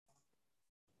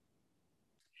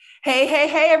Hey, hey,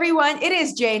 hey, everyone. It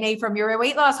is Jane from Your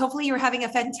Weight Loss. Hopefully, you're having a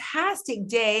fantastic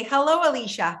day. Hello,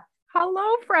 Alicia.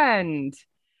 Hello, friend.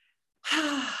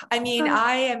 I mean,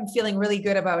 I am feeling really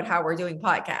good about how we're doing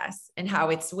podcasts and how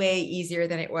it's way easier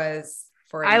than it was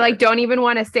for a I like year. don't even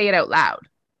want to say it out loud,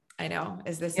 I know.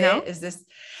 Is this you know? it? Is this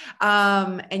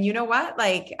and you know what?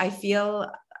 Like I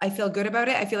feel good about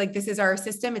it. I feel like this is our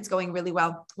system. It's going really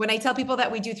well. When I tell people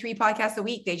that we do 3 podcasts a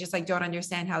week, they just like don't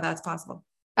understand how that's possible.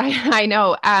 I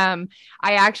know.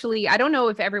 I don't know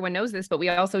if everyone knows this, but we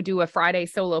also do a Friday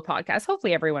solo podcast.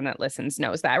 Hopefully everyone that listens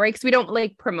knows that, right? Because we don't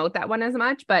like promote that one as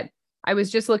much, but I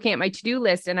was just looking at my to-do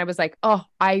list and I was like, oh,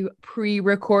 I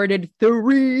pre-recorded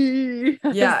 3. I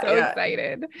was Yeah, so yeah.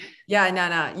 excited. Yeah, no,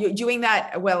 no. You doing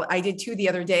that? Well, I did 2 the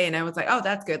other day, and I was like, "Oh,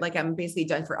 that's good." Like I'm basically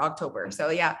done for October. So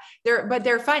yeah,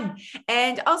 they're fun.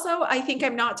 And also, I think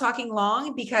I'm not talking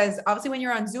long because obviously, when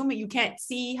you're on Zoom, you can't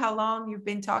see how long you've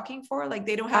been talking for. Like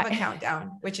they don't have a I,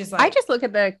 countdown, which is I like just look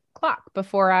at the clock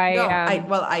before I no.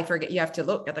 I forget you have to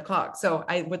look at the clock. So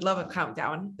I would love a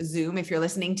countdown. Zoom, if you're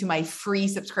listening to my free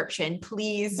subscription,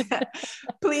 please,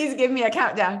 please give me a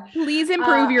countdown. please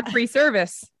improve Uh, your free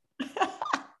service.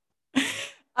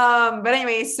 but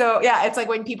anyway, so yeah, it's like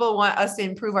when people want us to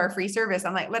improve our free service,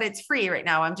 I'm like, but it's free right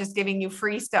now. I'm just giving you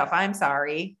free stuff. I'm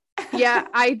sorry. Yeah,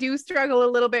 I do struggle a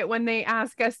little bit when they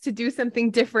ask us to do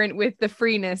something different with the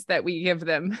freeness that we give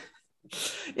them.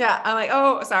 Yeah, I'm like,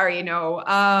 oh, sorry, no.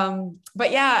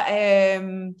 But yeah,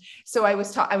 so I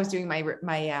was doing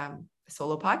my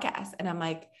solo podcast, and I'm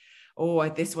like, oh,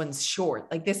 this one's short.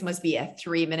 Like this must be a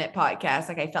 3-minute podcast.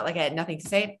 Like I felt like I had nothing to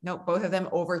say. Nope, both of them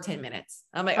over 10 minutes.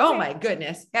 I'm like, oh Okay. my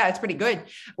goodness. Yeah, it's pretty good.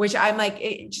 Which I'm like,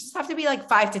 it just have to be like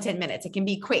 5 to 10 minutes. It can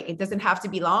be quick. It doesn't have to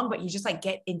be long, but you just like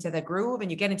get into the groove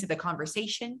and you get into the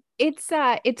conversation. It's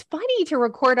funny to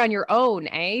record on your own,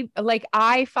 eh? Like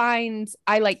I find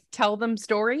I like tell them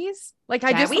stories. Like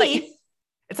I Can just like we?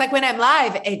 It's like when I'm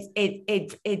live,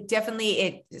 it definitely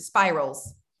it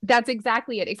spirals. that's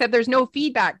exactly it. Except there's no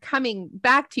feedback coming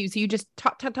back to you. So you just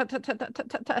talk, talk, talk, talk, talk, talk, talk,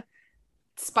 talk, talk.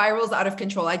 Spirals out of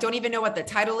control. I don't even know what the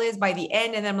title is by the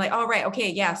end. And then I'm like, all right, okay,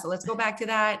 yeah. So let's go back to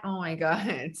that. Oh my God,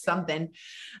 it's something.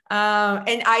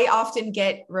 And I often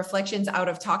get reflections out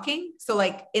of talking. So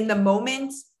like in the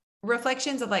moment,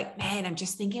 reflections of like, man, I'm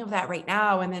just thinking of that right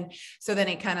now. And then so then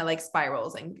it kind of like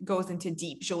spirals and goes into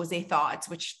deep Jose thoughts,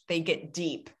 which they get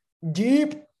deep,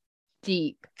 deep.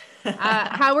 Deep.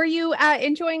 How are you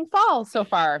enjoying fall so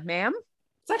far, ma'am?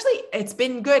 It's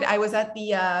been good. I was at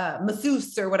the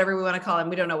masseuse or whatever we want to call him.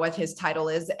 We don't know what his title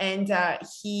is. And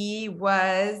he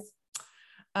was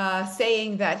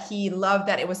saying that he loved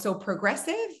that it was so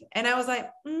progressive. And I was like,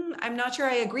 I'm not sure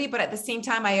I agree, but at the same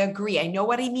time, I agree. I know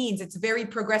what he means. It's very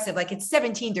progressive. Like it's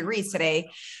 17 degrees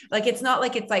today. Like it's not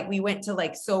like it's like we went to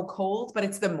like so cold, but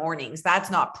it's the mornings. That's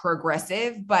not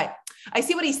progressive. But I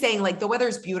see what he's saying. Like the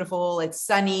weather's beautiful. It's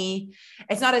sunny.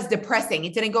 It's not as depressing.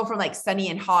 It didn't go from like sunny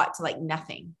and hot to like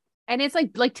nothing. And it's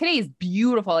like today is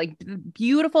beautiful, like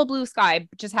beautiful blue sky,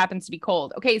 just happens to be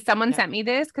cold. Okay, someone Yeah. sent me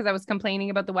this because I was complaining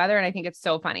about the weather and I think it's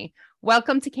so funny.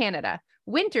 Welcome to Canada.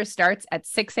 Winter starts at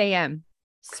 6 a.m.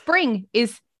 Spring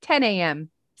is 10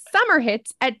 a.m. Summer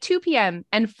hits at 2 p.m.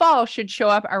 and fall should show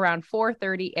up around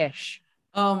 4:30-ish.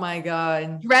 Oh my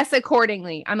God. Dress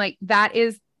accordingly. I'm like, that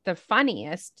is the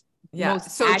funniest, Yeah.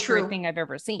 most So accurate true. thing I've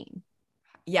ever seen.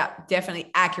 Yeah.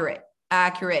 Definitely accurate.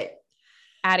 Accurate.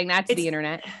 Adding that to It's the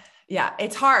internet. yeah,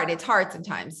 it's hard. It's hard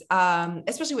sometimes.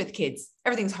 Especially with kids.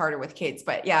 Everything's harder with kids,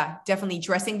 but yeah, definitely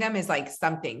dressing them is like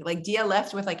something. Like Dia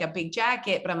left with like a big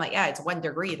jacket, but I'm like, yeah, it's 1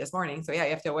 degree this morning. So yeah, you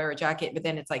have to wear a jacket, but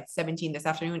then it's like 17 this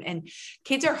afternoon. And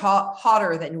kids are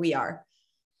hotter than we are.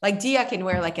 Like Dia can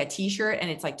wear like a t-shirt and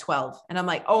it's like 12. And I'm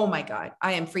like, oh my God,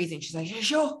 I am freezing. She's like, yeah,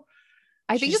 sure.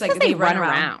 I think She's just it's like, because they they run run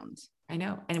around. around. I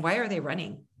know. And why are they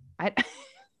running? I,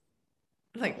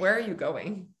 Like, where are you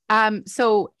going?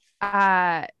 So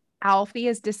uh Alfie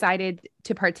has decided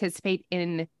to participate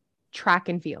in track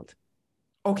and field.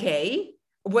 Okay.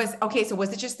 So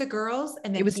was it just the girls?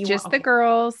 And It then was he won. just the Okay.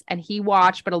 girls and he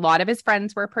watched, but a lot of his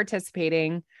friends were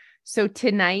participating. So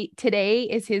today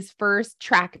is his first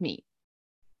track meet.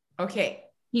 Okay.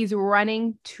 He's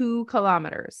running 2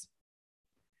 kilometers.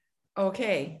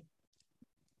 Okay.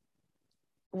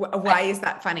 I, Why is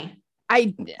that funny?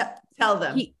 I Tell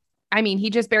them. he I mean, he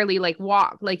just barely like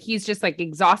walked. Like he's just like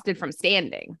exhausted from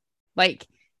standing. Like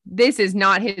this is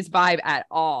not his vibe at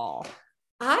all.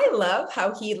 I love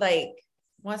how he like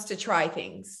wants to try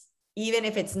things, even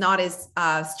if it's not his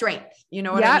strength. You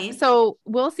know what I Yeah. mean? So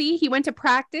we'll see. He went to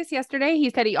practice yesterday. He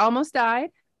said he almost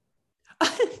died.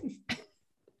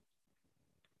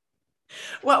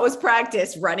 What was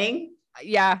practice? Running?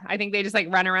 Yeah. I think they just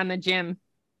like run around the gym.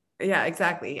 Yeah,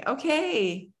 exactly.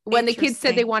 Okay. When the kids said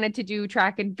they Interesting. wanted to do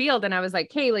track and field, and I was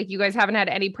like, hey, like you guys haven't had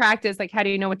any practice. Like, how do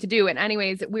you know what to do? And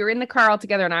anyways, we were in the car all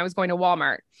together and I was going to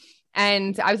Walmart.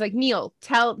 And I was like, Neil,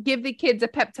 give the kids a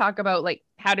pep talk about like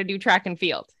how to do track and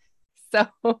field.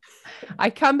 So I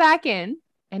come back in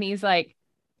and he's like,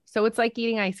 so it's like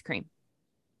eating ice cream.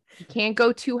 You can't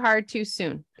go too hard too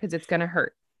soon because it's going to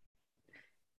hurt.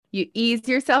 You ease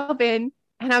yourself in.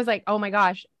 And I was like, oh my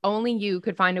gosh, only you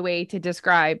could find a way to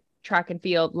describe track and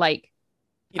field like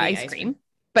Eating ice cream.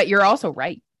 But you're also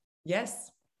right.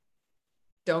 Yes.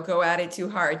 Don't go at it too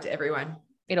hard to everyone.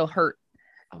 It'll hurt.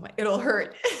 Oh my, it'll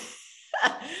hurt.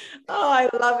 Oh, I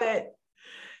love it.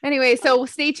 Anyway, so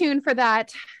stay tuned for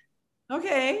that.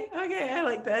 Okay. I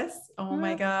like this. Oh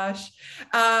my Yeah. gosh.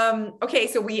 Okay.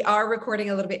 So we are recording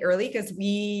a little bit early because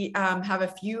we have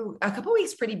a couple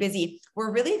weeks pretty busy.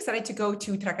 We're really excited to go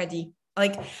to Tracadie.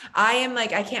 Like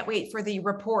I can't wait for the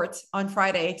report on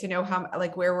Friday to know how,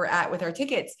 like where we're at with our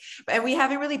tickets, and we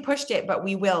haven't really pushed it, but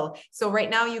we will. So right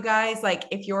now, you guys, like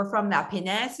if you're from that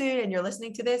peninsula and you're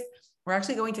listening to this, we're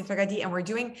actually going to Tracadie and we're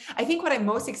doing, I think what I'm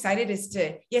most excited is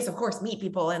to, yes, of course, meet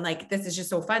people. And like, this is just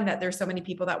so fun that there's so many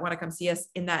people that want to come see us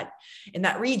in that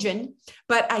region.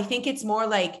 But I think it's more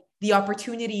like the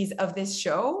opportunities of this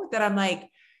show that I'm like,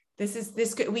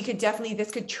 this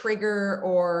could trigger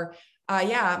or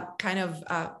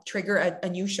trigger a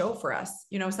new show for us,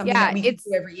 something that we can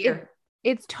do every year.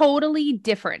 It's totally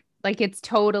different. Like it's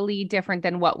totally different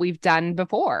than what we've done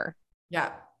before.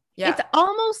 Yeah. It's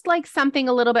almost like something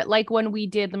a little bit like when we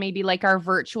did maybe like our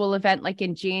virtual event, like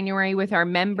in January with our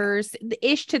members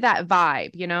ish to that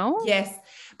vibe, Yes.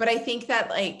 But I think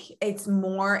that like,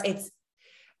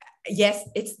 yes,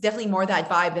 it's definitely more that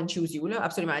vibe than Choose You.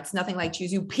 Absolutely. It's nothing like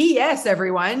Choose You. P.S.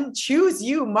 everyone, Choose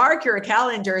You. Mark your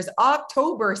calendars.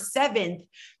 October 7th,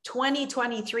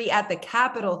 2023 at the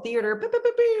Capitol Theater.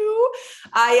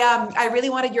 I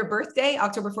really wanted your birthday,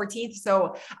 October 14th.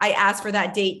 So I asked for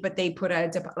that date, but they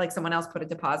someone else put a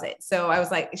deposit. So I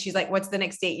was like, she's like, what's the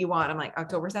next date you want? I'm like,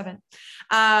 October 7th.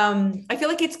 I feel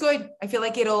like it's good. I feel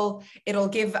like it'll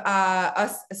give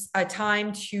us a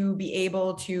time to be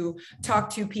able to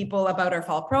talk to people about our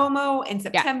fall promo in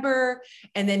September,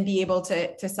 and then be able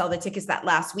to sell the tickets that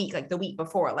last week, like the week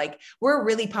before. Like we're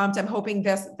really pumped. I'm hoping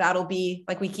that'll be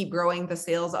like, we keep growing the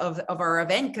sales of our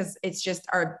event, because it's just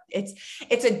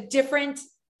it's a different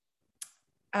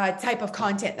type of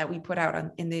content that we put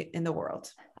out in the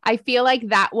world. I feel like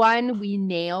that one we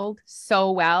nailed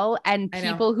so well, and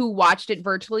people who watched it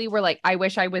virtually were like, I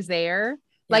wish I was there.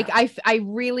 Like, I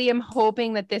really am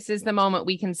hoping that this is the moment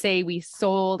we can say we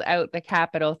sold out the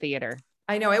Capitol Theater.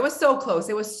 I know it was so close.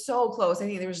 It was so close. I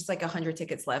think there was just like 100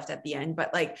 tickets left at the end,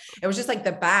 but like, it was just like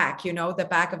the back, the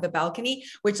back of the balcony,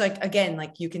 which like, again,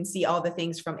 like you can see all the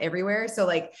things from everywhere. So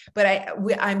like, but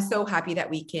I'm so happy that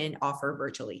we can offer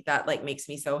virtually. That like makes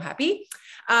me so happy.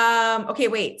 Okay,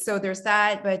 wait. So there's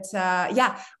that, but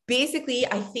basically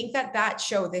I think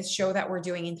this show that we're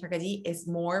doing in Tracadie is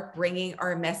more bringing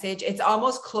our message. It's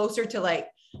almost closer to like,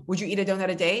 would you eat a donut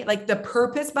a day? Like the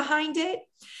purpose behind it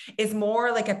is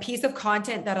more like a piece of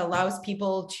content that allows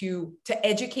people to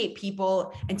educate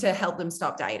people and to help them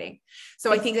stop dieting.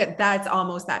 So I think that's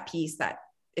almost that piece that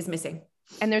is missing.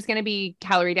 And there's going to be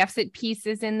calorie deficit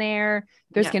pieces in there.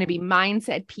 There's going to be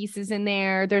mindset pieces in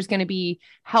there. There's going to be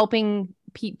helping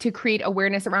to create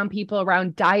awareness around people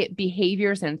around diet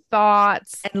behaviors and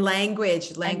thoughts and language.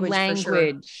 For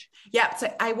sure. Yeah.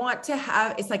 So I want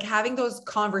to it's like having those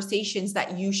conversations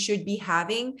that you should be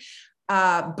having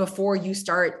before you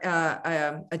start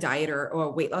a diet or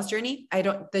a weight loss journey.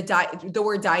 The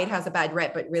word diet has a bad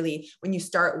rep, but really when you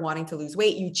start wanting to lose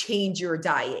weight, you change your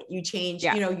diet, you change,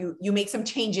 you make some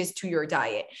changes to your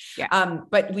diet.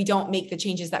 But we don't make the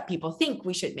changes that people think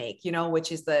we should make,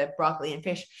 which is the broccoli and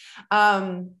fish.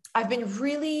 I've been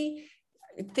really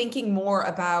thinking more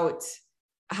about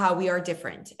how we are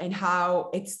different and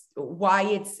why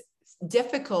it's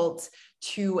difficult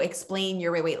to explain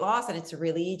your weight loss. And it's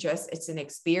really it's an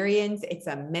experience. It's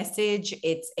a message.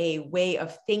 It's a way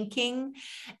of thinking.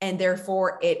 And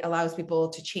therefore it allows people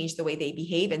to change the way they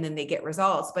behave, and then they get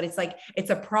results, but it's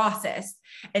a process.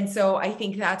 And so I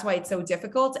think that's why it's so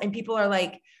difficult. And people are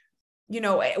like,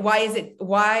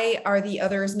 why are the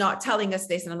others not telling us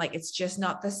this? And I'm like, it's just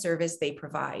not the service they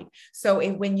provide. So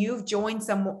when you've joined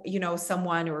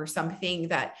someone or something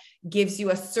that gives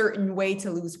you a certain way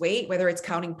to lose weight, whether it's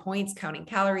counting points, counting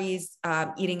calories,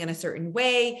 eating in a certain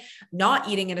way, not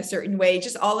eating in a certain way,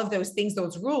 just all of those things,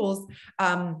 those rules,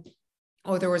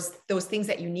 or there was those things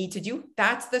that you need to do,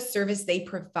 that's the service they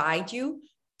provide you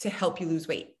to help you lose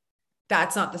weight.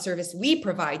 That's not the service we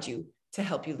provide you to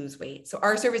help you lose weight. So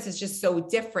our service is just so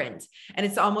different. And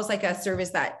it's almost like a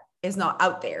service that is not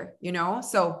out there, you know?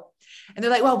 So, and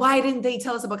they're like, well, why didn't they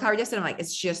tell us about Calorie Deficit? I'm like,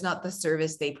 it's just not the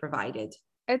service they provided.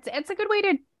 It's a good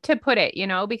way to put it, you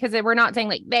know, because we're not saying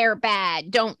like they're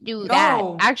bad, don't do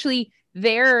that. Actually,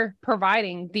 they're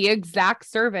providing the exact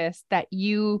service that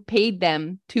you paid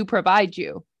them to provide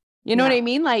you. You know what I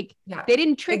mean? Like they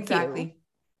didn't trick you.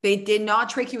 They did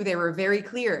not trick you. They were very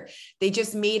clear. They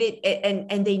just made it.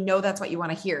 And they know that's what you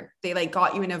want to hear. They like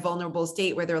got you in a vulnerable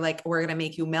state where they're like, we're going to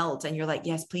make you melt. And you're like,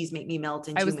 yes, please make me melt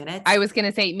in 2 minutes. I was going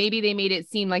to say, maybe they made it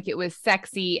seem like it was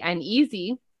sexy and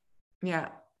easy. Yeah,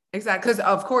 exactly. Cause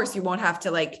of course you won't have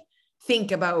to like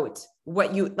think about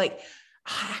what you like.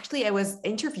 Actually, I was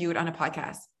interviewed on a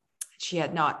podcast. She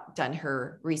had not done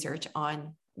her research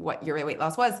on what your weight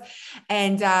loss was.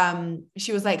 And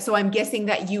she was like, so I'm guessing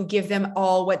that you give them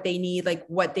all what they need, like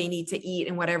what they need to eat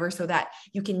and whatever, so that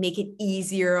you can make it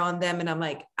easier on them. And I'm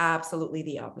like, absolutely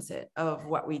the opposite of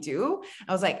what we do.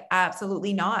 I was like,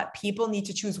 absolutely not. People need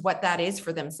to choose what that is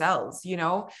for themselves, you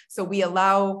know? So we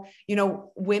allow, you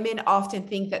know, women often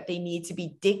think that they need to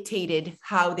be dictated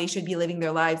how they should be living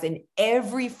their lives in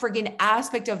every friggin'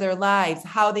 aspect of their lives,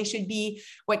 how they should be,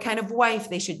 what kind of wife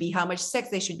they should be, how much sex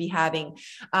they should be having,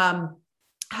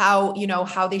 how, you know,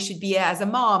 how they should be as a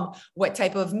mom, what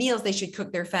type of meals they should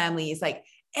cook their families. Like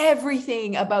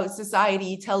everything about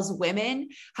society tells women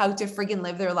how to friggin'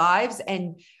 live their lives.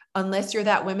 And unless you're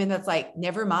that woman that's like,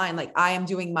 never mind, like I am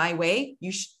doing my way,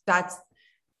 you're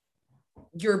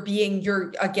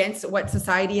against what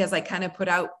society has like kind of put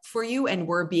out for you. And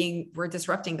we're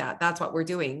disrupting that. That's what we're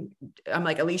doing. I'm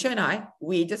like, Alicia and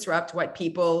we disrupt what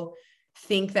people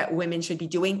think that women should be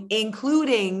doing,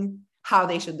 including how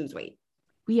they should lose weight.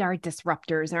 We are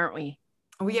disruptors, aren't we?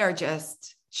 We are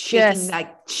just shaking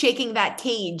that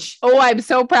cage. Oh, I'm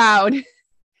so proud.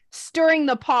 Stirring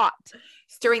the pot.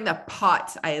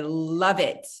 I love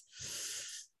it.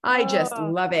 I just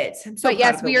love it. But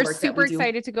yes, we are super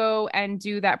excited to go and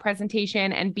do that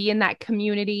presentation and be in that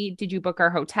community. Did you book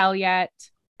our hotel yet?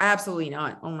 Absolutely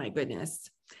not. Oh my goodness.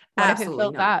 What if it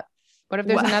filled up? What if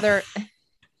there's another?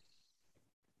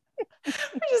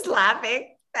 I'm just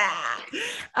laughing.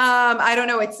 I don't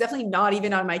know. It's definitely not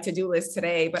even on my to-do list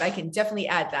today, but I can definitely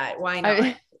add that. Why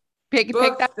not? Pick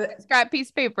that scrap piece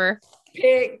of paper.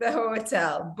 Pick the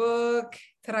hotel. Book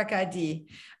Tracadie.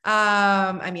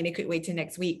 I mean, it could wait till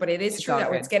next week, but it's true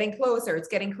that it's getting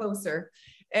closer.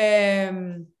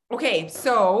 Okay.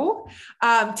 So,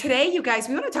 today, you guys,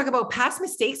 we want to talk about past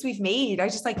mistakes we've made. I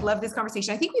just like love this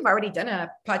conversation. I think we've already done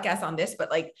a podcast on this, but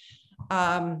like,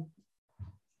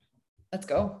 let's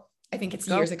go. I think it's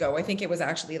years ago. I think it was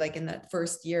actually like in that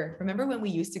first year. Remember when we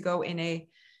used to go in a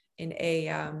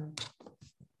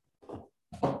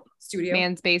studio?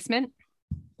 Man's basement.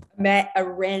 Met a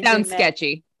random.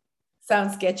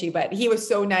 Sounds sketchy, but he was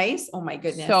so nice. Oh my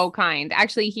goodness. So kind.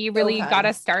 Actually, he really got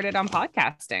us started on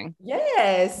podcasting.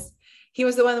 Yes. He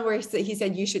was the one where he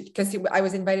said you should, because I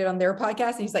was invited on their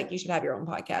podcast and he's like, you should have your own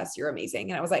podcast. You're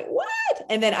amazing. And I was like, what?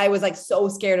 And then I was like, so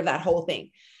scared of that whole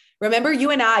thing. Remember,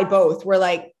 you and I both were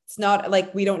like, it's not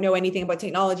like we don't know anything about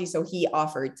technology. So he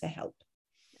offered to help.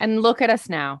 And look at us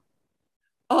now.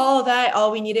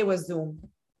 All we needed was Zoom.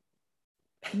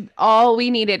 All we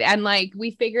needed. And like,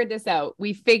 we figured this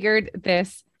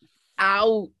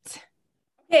out.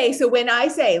 Okay. So when I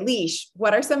say, Leash,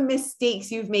 what are some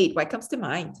mistakes you've made? What comes to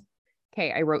mind?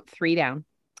 Okay. I wrote 3 down.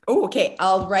 Oh, okay.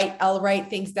 I'll write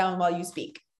things down while you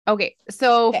speak. Okay.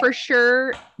 So for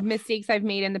sure, mistakes I've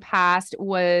made in the past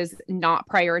was not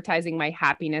prioritizing my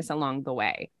happiness along the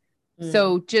way.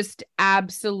 So just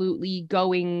absolutely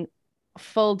going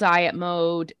full diet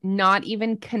mode, not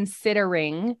even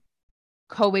considering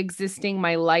coexisting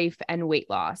my life and weight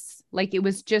loss. Like it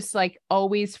was just like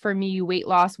always for me, weight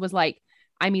loss was like,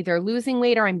 I'm either losing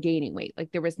weight or I'm gaining weight.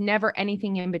 Like there was never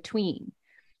anything in between.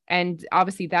 And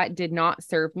obviously that did not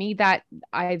serve me. That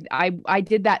I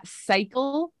did that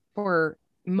cycle for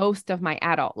most of my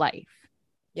adult life.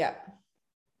 Yeah.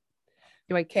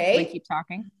 Do I keep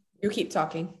talking? You keep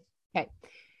talking. Okay.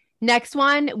 Next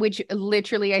one, which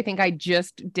literally I think I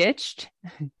just ditched,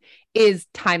 is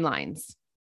timelines.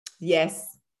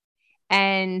 Yes.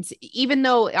 And even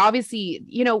though obviously,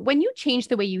 you know, when you change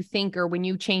the way you think or when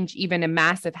you change even a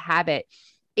massive habit,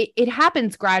 it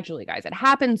happens gradually, guys. It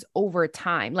happens over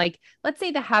time. Like, let's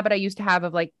say the habit I used to have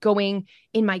of like going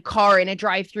in my car in a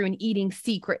drive-through and eating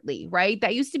secretly, right?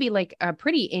 That used to be like a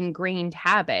pretty ingrained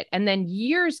habit. And then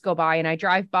years go by and I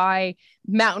drive by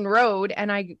Mountain Road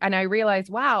and I realize,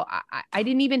 wow, I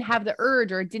didn't even have the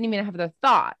urge or didn't even have the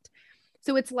thought.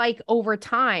 So it's like over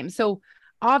time. So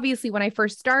obviously when I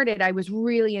first started, I was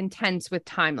really intense with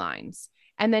timelines.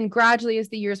 And then gradually, as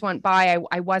the years went by,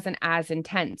 I wasn't as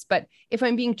intense. But if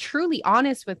I'm being truly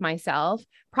honest with myself,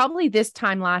 probably this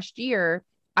time last year,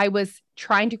 I was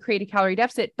trying to create a calorie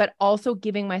deficit, but also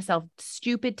giving myself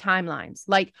stupid timelines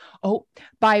like, oh,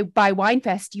 by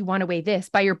Winefest, you want to weigh this.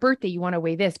 By your birthday, you want to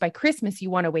weigh this. By Christmas,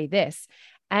 you want to weigh this.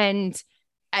 And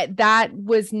that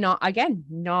was not, again,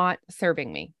 not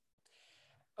serving me.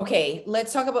 Okay,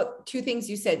 let's talk about two things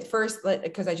you said. First,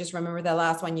 because I just remember the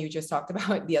last one you just talked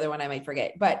about. The other one I might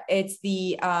forget, but it's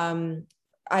the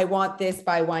I want this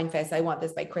by Winefest, I want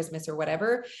this by Christmas or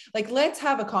whatever. Like, let's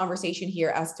have a conversation here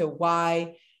as to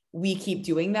why we keep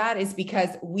doing that. Is because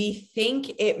we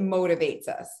think it motivates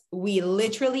us. We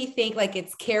literally think like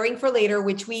it's caring for later,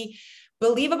 which we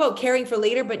believe about caring for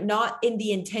later, but not in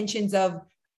the intentions of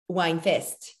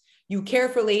Winefest. You care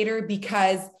for later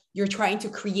because you're trying to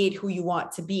create who you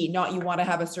want to be, not you want to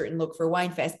have a certain look for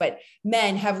Winefest. But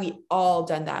man, have we all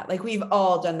done that? Like, we've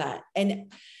all done that.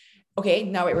 And okay,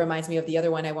 now it reminds me of the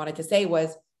other one I wanted to say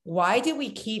was, why do we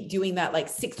keep doing that? Like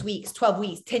 6 weeks, 12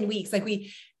 weeks, 10 weeks? Like,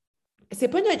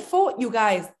 c'est pas notre faute, you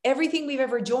guys. Everything we've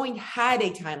ever joined had a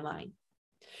timeline.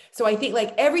 So I think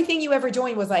like everything you ever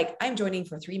joined was like, I'm joining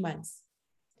for 3 months.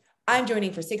 I'm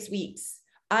joining for 6 weeks.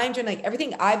 I'm doing like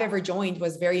everything I've ever joined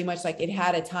was very much like it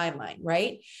had a timeline,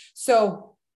 right?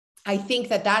 So I think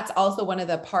that that's also one of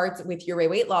the parts with Your Way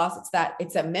Weight Loss. It's that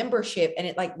it's a membership and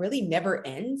it like really never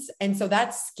ends. And so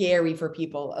that's scary for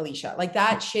people, Alicia. Like,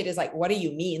 that shit is like, what do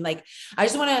you mean? Like, I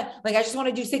just want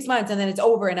to do 6 months and then it's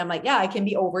over. And I'm like, yeah, it can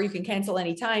be over. You can cancel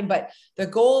anytime. But the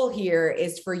goal here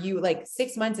is for you, like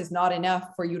 6 months is not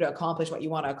enough for you to accomplish what you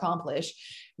want to accomplish.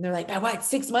 And they're like, but what,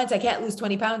 6 months? I can't lose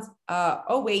 20 pounds.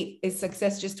 Oh, wait, is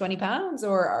success just 20 pounds?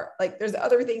 Or like, there's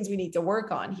other things we need to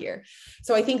work on here.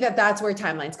 So I think that that's where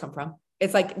timelines come from.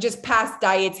 It's like just past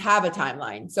diets have a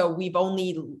timeline. So we've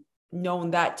only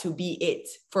known that to be it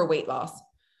for weight loss.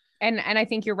 And I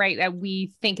think you're right that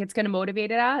we think it's going to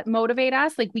motivate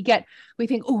us. Like we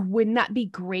think, oh, wouldn't that be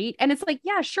great? And it's like,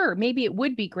 yeah, sure. Maybe it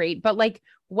would be great. But like,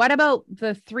 what about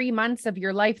the 3 months of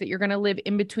your life that you're going to live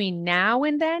in between now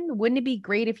and then? Wouldn't it be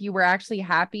great if you were actually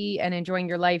happy and enjoying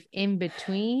your life in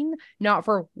between, not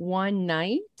for one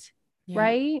night? Yeah.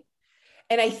 Right.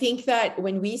 And I think that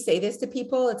when we say this to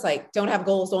people, it's like, don't have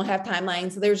goals, don't have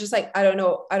timelines. So they're just like, I don't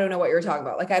know what you're talking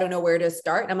about. Like, I don't know where to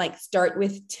start. And I'm like, start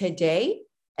with today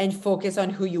and focus on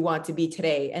who you want to be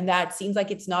today. And that seems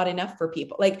like it's not enough for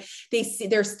people. Like,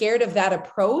 they're scared of that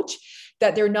approach,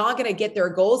 that they're not going to get their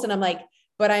goals. And I'm like,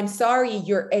 but I'm sorry,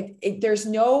 there's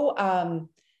no,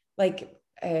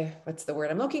 what's the word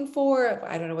I'm looking for?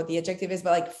 I don't know what the adjective is,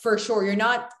 but like, for sure, you're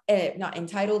not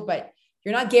entitled, but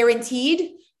you're not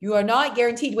guaranteed. You are not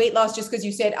guaranteed weight loss just because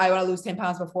you said, I want to lose 10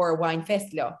 pounds before a Winefest.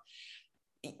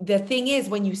 The thing is,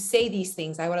 when you say these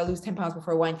things, I want to lose 10 pounds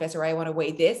before a Winefest, or I want to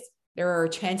weigh this, there are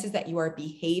chances that you are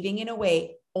behaving in a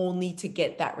way only to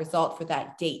get that result for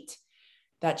that date.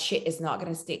 That shit is not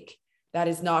going to stick. That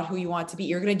is not who you want to be.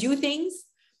 You're going to do things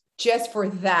just for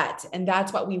that. And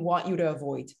that's what we want you to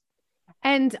avoid.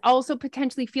 And also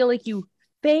potentially feel like you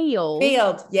failed.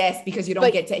 Yes, because you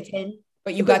don't get to 10,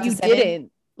 but you got to 7.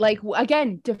 Didn't. Like,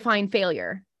 again, define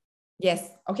failure. Yes.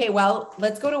 Okay. Well,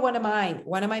 let's go to one of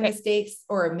my mistakes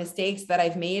that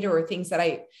I've made, or things that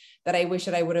I wish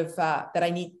that I would have, that I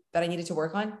needed to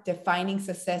work on. Defining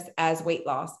success as weight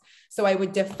loss. So I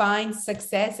would define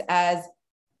success as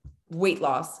weight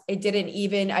loss.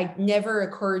 I never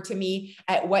occurred to me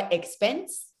at what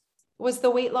expense was the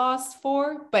weight loss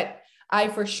for, but I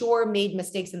for sure made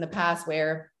mistakes in the past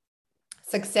where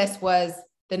success was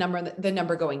the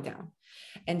number going down.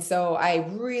 And so I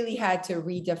really had to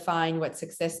redefine what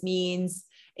success means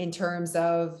in terms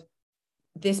of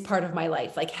this part of my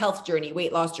life, like health journey,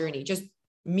 weight loss journey, just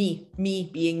me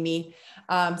being me.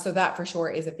 So that for sure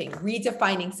is a thing,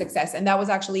 redefining success. And that was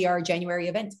actually our January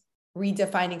event,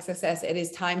 redefining success. It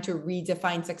is time to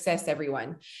redefine success,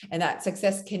 everyone. And that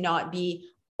success cannot be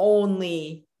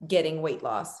only getting weight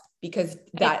loss, because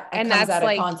that comes at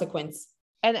a consequence.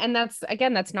 And that's,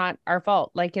 again, that's not our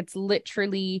fault. Like, it's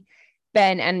literally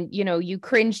been, and you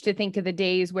cringe to think of the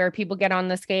days where people get on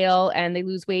the scale and they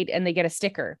lose weight and they get a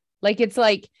sticker. Like, it's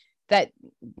like that.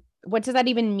 What does that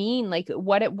even mean? Like,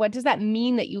 what does that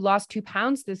mean that you lost 2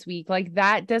 pounds this week? Like,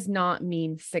 that does not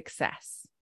mean success.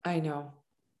 I know.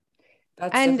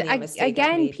 That's and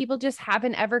again, people just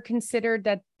haven't ever considered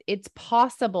that it's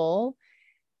possible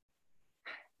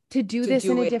to do this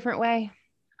in a different way.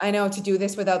 I know, to do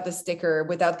this without the sticker,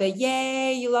 without the,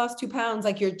 yay, you lost 2 pounds.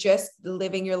 Like, you're just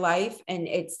living your life. And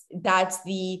that's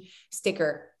the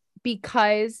sticker.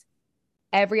 Because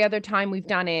every other time we've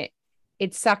done it,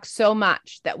 it sucks so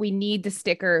much that we need the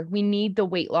sticker. We need the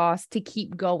weight loss to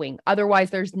keep going.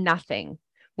 Otherwise, there's nothing.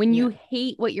 When you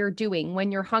hate what you're doing,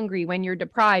 when you're hungry, when you're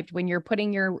deprived, when you're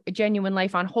putting your genuine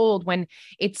life on hold, when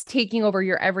it's taking over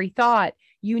your every thought,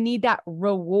 you need that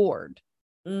reward.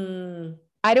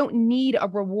 I don't need a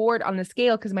reward on the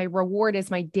scale because my reward is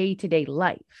my day-to-day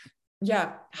life.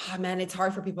 Yeah. Oh, man, it's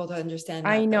hard for people to understand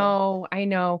that, I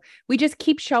know. We just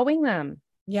keep showing them.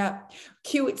 Yeah.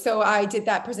 Cute. So I did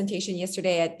that presentation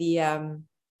yesterday at the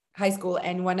high school,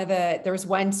 and there was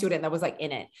one student that was like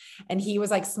in it, and he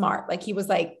was like smart. Like he was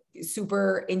like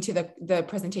super into the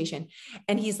presentation.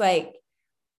 And he's like,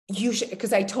 you should,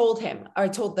 because I told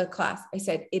the class, I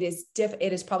said, it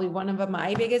is probably one of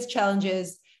my biggest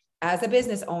challenges as a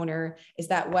business owner is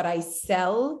that what I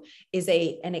sell is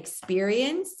an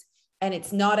experience, and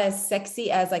it's not as sexy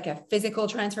as like a physical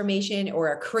transformation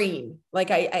or a cream. Like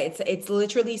it's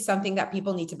literally something that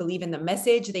people need to believe in the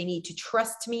message. They need to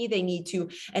trust me. They need to,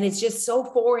 and it's just so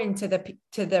foreign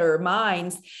to their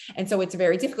minds. And so it's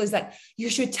very difficult. It's like,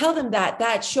 you should tell them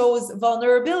that shows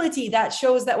vulnerability, that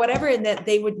shows that whatever, and that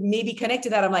they would maybe connect to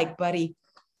that. I'm like, buddy,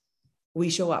 we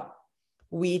show up.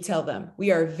 We tell them.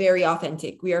 We are very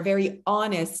authentic. We are very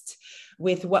honest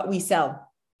with what we sell.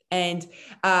 And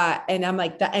I'm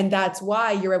like that. And that's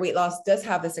why your weight loss does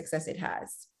have the success it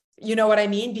has. You know what I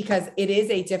mean? Because it is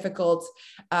a difficult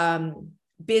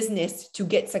business to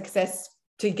get success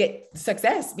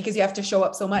because you have to show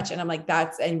up so much. And I'm like,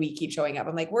 and we keep showing up.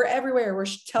 I'm like, we're everywhere. We're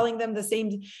telling them the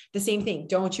same thing.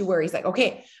 Don't you worry. He's like,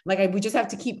 okay. I'm like, we just have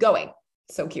to keep going.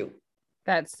 So cute.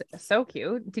 That's so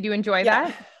cute. Did you enjoy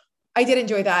that? I did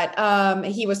enjoy that.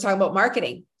 He was talking about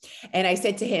marketing, and I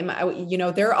said to him,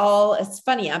 it's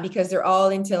funny because they're all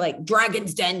into like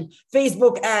Dragon's Den,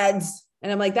 Facebook ads.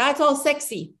 And I'm like, that's all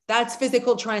sexy. That's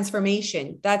physical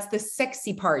transformation. That's the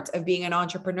sexy part of being an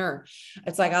entrepreneur.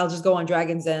 It's like, I'll just go on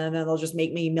Dragon's Den and then they'll just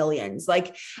make me millions.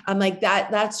 Like, I'm like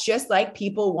that's just like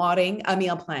people wanting a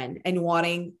meal plan and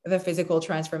wanting the physical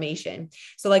transformation.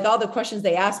 So like all the questions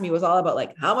they asked me was all about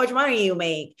like, how much money you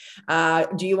make?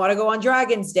 Do you want to go on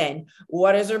Dragon's Den?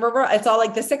 What is it? It's all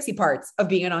like the sexy parts of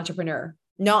being an entrepreneur,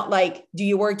 not like, do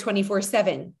you work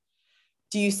 24/7?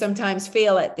 Do you sometimes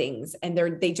fail at things and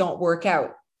they don't work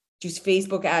out? Do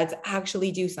Facebook ads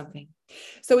actually do something?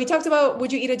 So we talked about,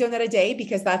 would you eat a donut a day?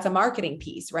 Because that's a marketing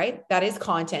piece, right? That is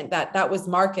content. That was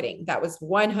marketing. That was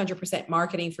 100%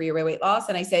 marketing for your weight loss.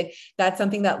 And I said, that's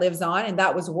something that lives on, and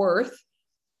that was worth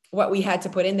what we had to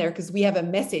put in there because we have a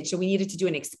message. So we needed to do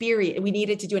an experience. We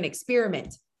needed to do an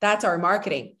experiment. That's our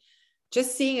marketing.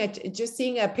 Just seeing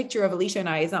a picture of Alicia and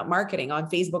I is not marketing on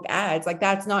Facebook ads. Like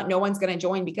no one's going to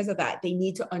join because of that. They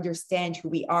need to understand who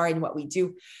we are and what we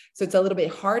do. So it's a little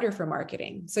bit harder for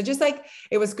marketing. So just like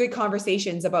it was good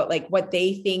conversations about like what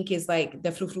they think is like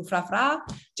the fru fra fra,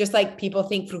 just like people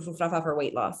think fru fra fra for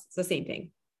weight loss. It's the same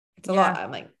thing. It's a lot.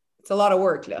 I'm like, it's a lot of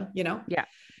work, you know? Yeah.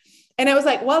 And I was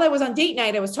like, while I was on date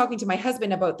night, I was talking to my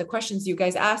husband about the questions you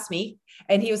guys asked me.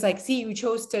 And he was like, see, you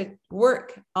chose to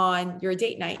work on your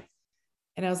date night.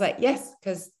 And I was like, yes,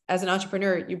 because as an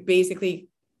entrepreneur, you basically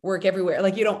work everywhere.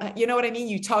 Like you know what I mean?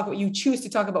 You choose to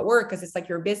talk about work because it's like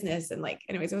your business. And like,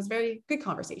 anyways, it was very good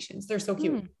conversations. They're so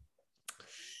cute.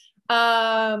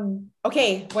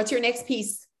 Okay. What's your next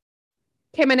piece?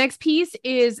 Okay. My next piece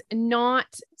is not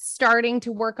starting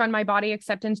to work on my body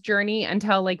acceptance journey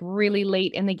until like really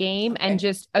late in the game, and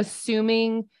just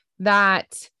assuming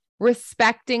that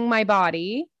respecting my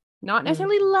body, not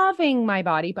necessarily loving my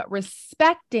body, but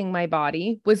respecting my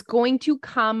body was going to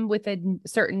come with a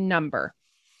certain number.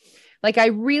 Like I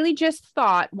really just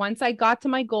thought once I got to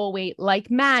my goal weight, like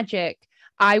magic,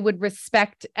 I would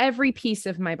respect every piece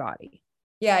of my body.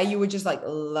 Yeah. You would just like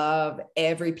love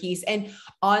every piece. And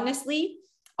honestly,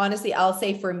 I'll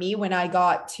say for me, when I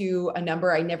got to a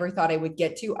number I never thought I would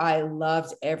get to, I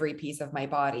loved every piece of my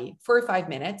body for 5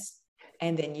 minutes.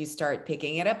 And then you start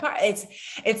picking it apart.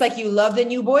 It's like you love the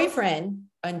new boyfriend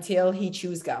until he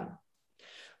chews gum.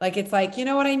 Like, it's like, you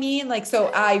know what I mean? Like, so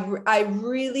I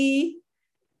really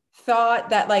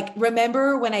thought that, like,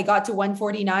 remember when I got to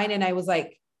 149 and I was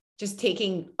like, just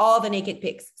taking all the naked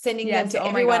pics, sending them to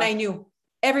everyone I knew.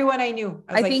 Everyone I knew.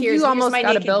 I was like, think here's you almost my got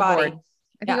a naked billboard. body.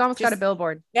 I think you almost got a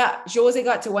billboard. Yeah. Jose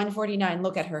got to 149.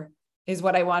 Look at her is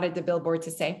what I wanted the billboard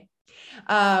to say.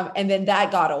 And then that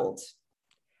got old.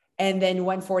 And then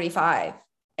 145,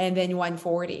 and then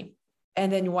 140,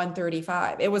 and then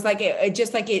 135. It was like,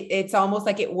 it's almost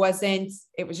like it was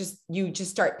just, you just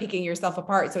start picking yourself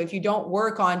apart. So if you don't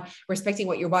work on respecting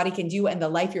what your body can do and the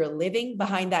life you're living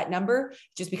behind that number,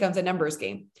 it just becomes a numbers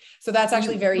game. So that's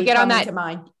actually very common to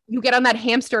mine. You get on that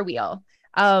hamster wheel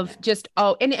of just,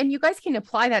 and you guys can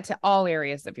apply that to all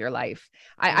areas of your life.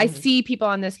 I see people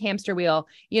on this hamster wheel,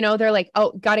 they're like,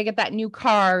 oh, got to get that new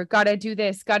car, got to do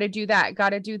this, got to do that, got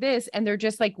to do this. And they're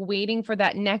just like waiting for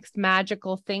that next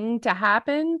magical thing to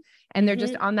happen. And they're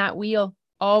just on that wheel,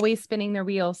 always spinning their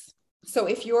wheels. So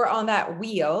if you're on that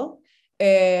wheel,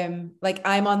 like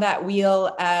I'm on that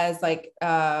wheel as like,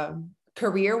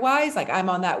 career wise, like I'm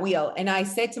on that wheel. And I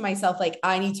said to myself, like,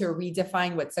 I need to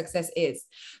redefine what success is.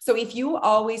 So if you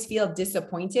always feel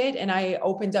disappointed, and I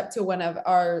opened up to one of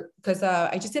because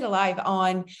I just did a live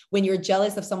on when you're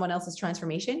jealous of someone else's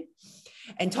transformation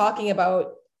and talking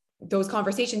about those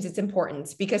conversations, it's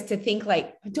important because to think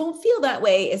like, don't feel that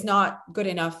way is not good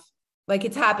enough. Like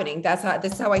it's happening. This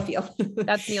is how I feel.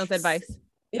 That's Neil's advice.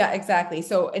 Yeah, exactly.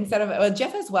 So instead of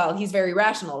Jeff as well, he's very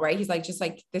rational, right? He's like, just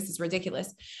like, this is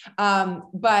ridiculous.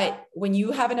 But when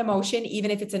you have an emotion,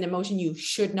 even if it's an emotion you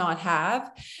should not have,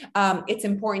 it's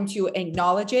important to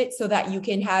acknowledge it so that you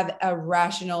can have a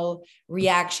rational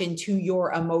reaction to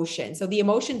your emotion. So the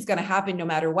emotion is going to happen no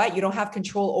matter what. You don't have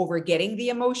control over getting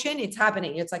the emotion. It's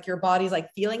happening. It's like your body's like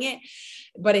feeling it,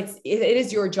 but it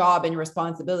is your job and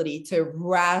responsibility to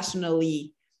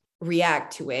rationally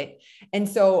react to it. And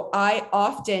so I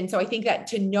think that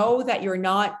to know that you're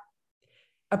not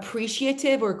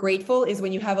appreciative or grateful is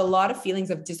when you have a lot of feelings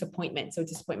of disappointment. So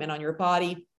disappointment on your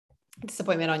body,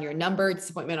 disappointment on your number,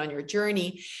 disappointment on your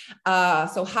journey.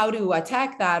 So how to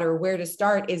attack that or where to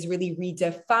start is really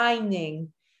redefining,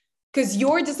 because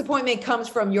your disappointment comes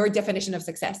from your definition of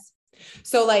success.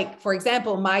 So like, for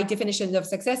example, my definition of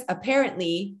success,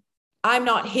 apparently I'm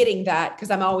not hitting that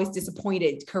because I'm always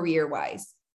disappointed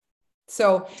career-wise.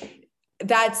 So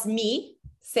that's me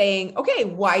saying, okay,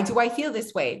 why do I feel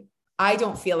this way? I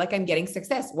don't feel like I'm getting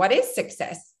success. What is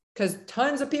success? Because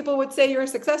tons of people would say you're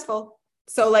successful.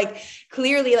 So like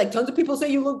clearly, like tons of people say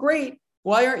you look great.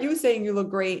 Why aren't you saying you look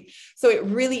great? So it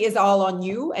really is all on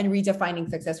you and redefining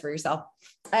success for yourself.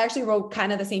 I actually wrote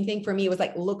kind of the same thing for me. It was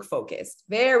like look focused,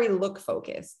 very look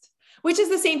focused, which is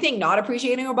the same thing, not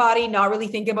appreciating your body, not really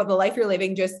thinking about the life you're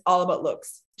living, just all about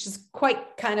looks, which is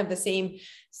quite kind of the same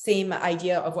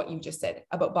idea of what you just said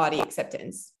about body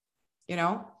acceptance,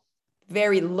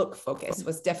 very look focused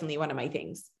was definitely one of my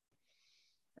things.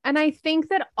 And I think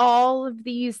that all of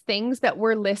these things that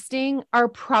we're listing are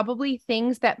probably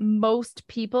things that most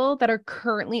people that are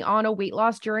currently on a weight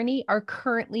loss journey are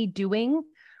currently doing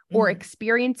or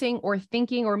experiencing or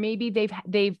thinking, or maybe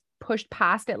they've pushed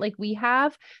past it like we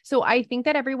have. So I think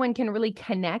that everyone can really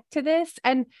connect to this.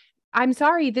 And I'm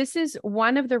sorry, this is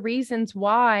one of the reasons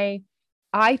why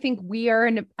I think we are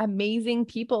an amazing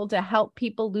people to help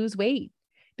people lose weight,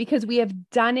 because we have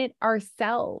done it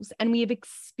ourselves and we have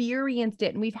experienced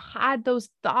it and we've had those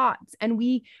thoughts and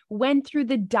we went through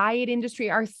the diet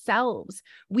industry ourselves.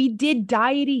 We did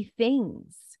diety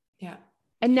things. Yeah.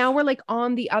 And now we're like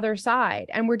on the other side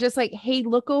and we're just like, hey,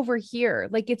 look over here.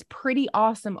 Like it's pretty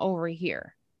awesome over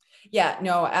here. Yeah,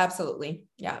 no, absolutely.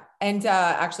 Yeah. And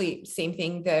actually same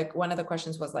thing. One of the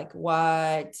questions was like,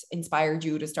 what inspired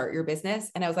you to start your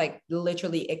business? And I was like,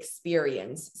 literally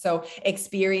experience. So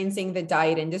experiencing the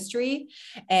diet industry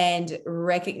and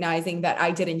recognizing that I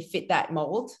didn't fit that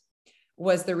mold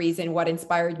was the reason what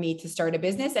inspired me to start a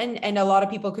business. And a lot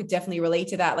of people could definitely relate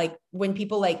to that. Like when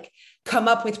people like come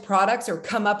up with products or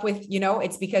come up with,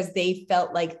 it's because they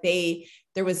felt like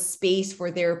there was space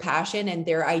for their passion and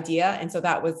their idea. And so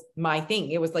that was my thing.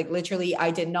 It was like, literally,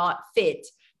 I did not fit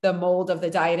the mold of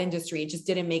the diet industry. It just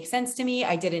didn't make sense to me.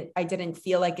 I didn't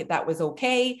feel like that was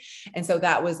okay. And so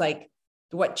that was like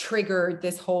what triggered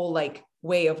this whole like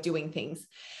way of doing things.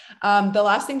 The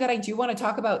last thing that I do want to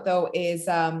talk about though is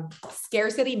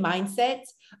scarcity mindset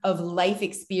of life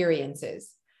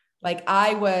experiences. Like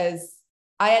I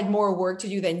had more work to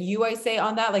do than you, I say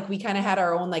on that. Like we kind of had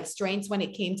our own like strengths when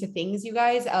it came to things, you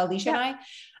guys, Alicia and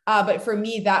I. But for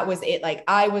me, that was it. Like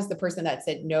I was the person that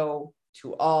said no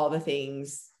to all the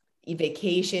things,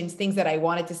 vacations, things that I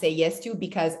wanted to say yes to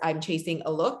because I'm chasing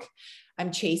a look,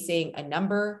 I'm chasing a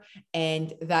number,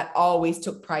 and that always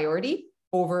took priority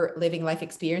over living life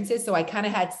experiences. So I kind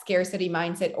of had scarcity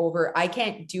mindset over, I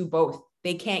can't do both.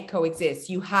 They can't coexist.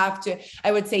 You have to,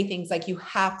 I would say things like you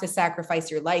have to sacrifice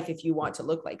your life if you want to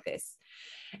look like this.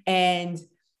 And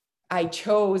I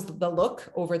chose the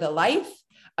look over the life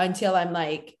until I'm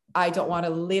like, I don't want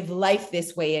to live life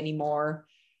this way anymore.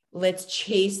 Let's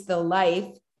chase the life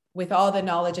with all the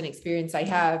knowledge and experience I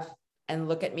have. And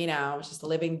look at me now, just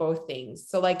living both things.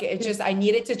 So like, it just, I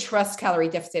needed to trust calorie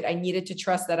deficit. I needed to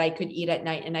trust that I could eat at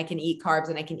night and I can eat carbs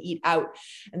and I can eat out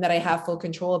and that I have full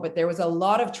control. But there was a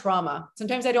lot of trauma.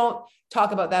 Sometimes I don't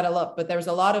talk about that a lot, but there was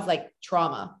a lot of like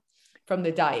trauma from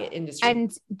the diet industry.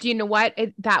 And do you know what?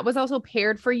 That was also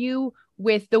paired for you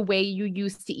with the way you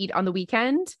used to eat on the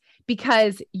weekend,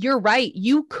 because you're right.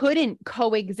 You couldn't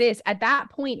coexist at that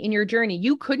point in your journey.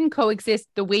 You couldn't coexist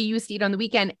the way you used to eat on the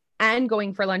weekend and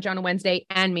going for lunch on a Wednesday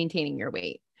and maintaining your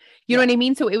weight. You know what I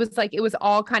mean? So it was like, it was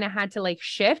all kind of had to like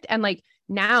shift, and like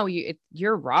now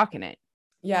you're rocking it.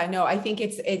 Yeah, no, I think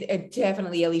it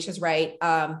definitely, Alicia's right.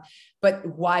 But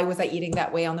why was I eating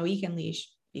that way on the weekend, Leash?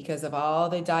 Because of all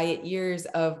the diet years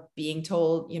of being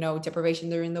told, you know, deprivation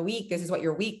during the week, this is what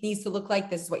your week needs to look like.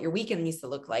 This is what your weekend needs to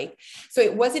look like. So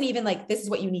it wasn't even like, this is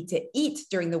what you need to eat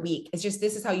during the week. It's just,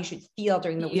 this is how you should feel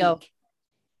during the week.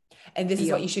 And this is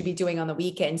what you should be doing on the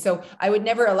weekend. So I would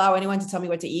never allow anyone to tell me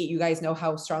what to eat. You guys know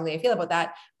how strongly I feel about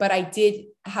that. But I did,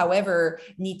 however,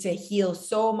 need to heal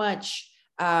so much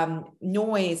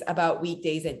noise about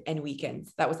weekdays and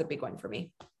weekends. That was a big one for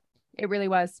me. It really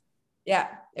was. Yeah,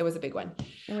 it was a big one.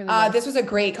 Really was. This was a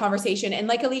great conversation. And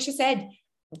like Alicia said,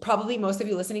 probably most of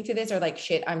you listening to this are like,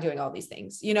 shit, I'm doing all these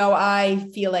things. You know, I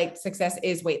feel like success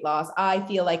is weight loss. I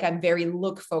feel like I'm very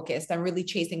look focused. I'm really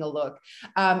chasing a look.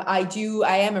 I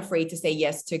am afraid to say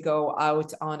yes to go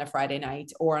out on a Friday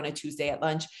night or on a Tuesday at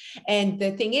lunch. And the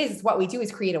thing is, what we do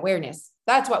is create awareness.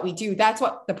 That's what we do. That's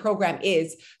what the program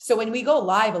is. So when we go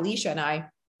live, Alicia and I,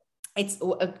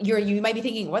 you might be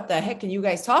thinking, what the heck can you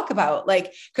guys talk about?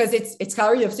 Like, cause it's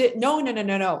calorie deficit.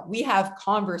 No. We have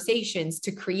conversations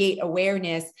to create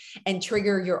awareness and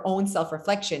trigger your own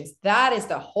self-reflections. That is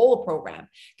the whole program,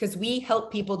 because we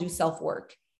help people do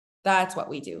self-work. That's what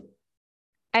we do.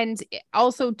 And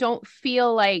also don't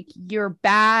feel like you're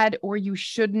bad or you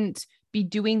shouldn't be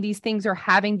doing these things or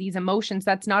having these emotions.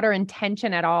 That's not our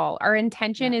intention at all. Our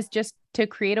intention is just to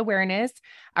create awareness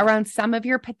around some of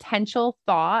your potential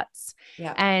thoughts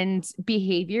and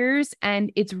behaviors.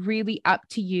 And it's really up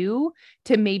to you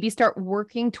to maybe start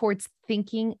working towards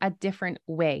thinking a different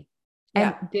way.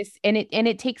 And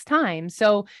it takes time.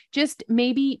 So just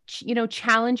maybe,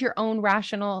 challenge your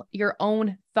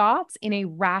own thoughts in a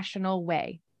rational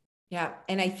way. Yeah.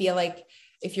 And I feel like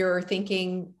if you're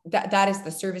thinking that is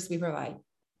the service we provide.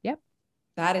 Yep.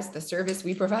 That is the service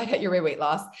we provide at Your Weight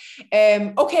Loss.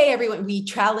 Okay, everyone, we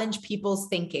challenge people's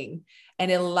thinking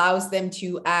and it allows them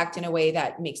to act in a way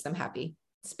that makes them happy.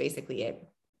 That's basically it.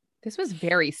 This was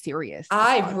very serious.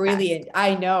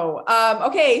 I know.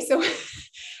 Okay. So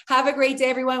have a great day,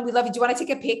 everyone. We love you. Do you want to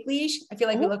take a pic, Leash? I feel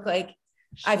like we look like,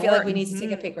 I feel like we need to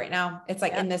take a pic right now. It's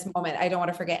like in this moment, I don't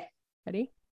want to forget.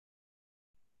 Ready?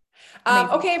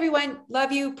 Okay, everyone.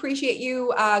 Love you. Appreciate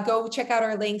you. Go check out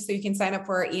our links so you can sign up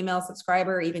for our email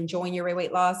subscriber, even join Your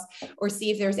Weight Loss, or see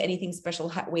if there's anything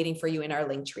special waiting for you in our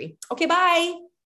link tree. Okay, bye.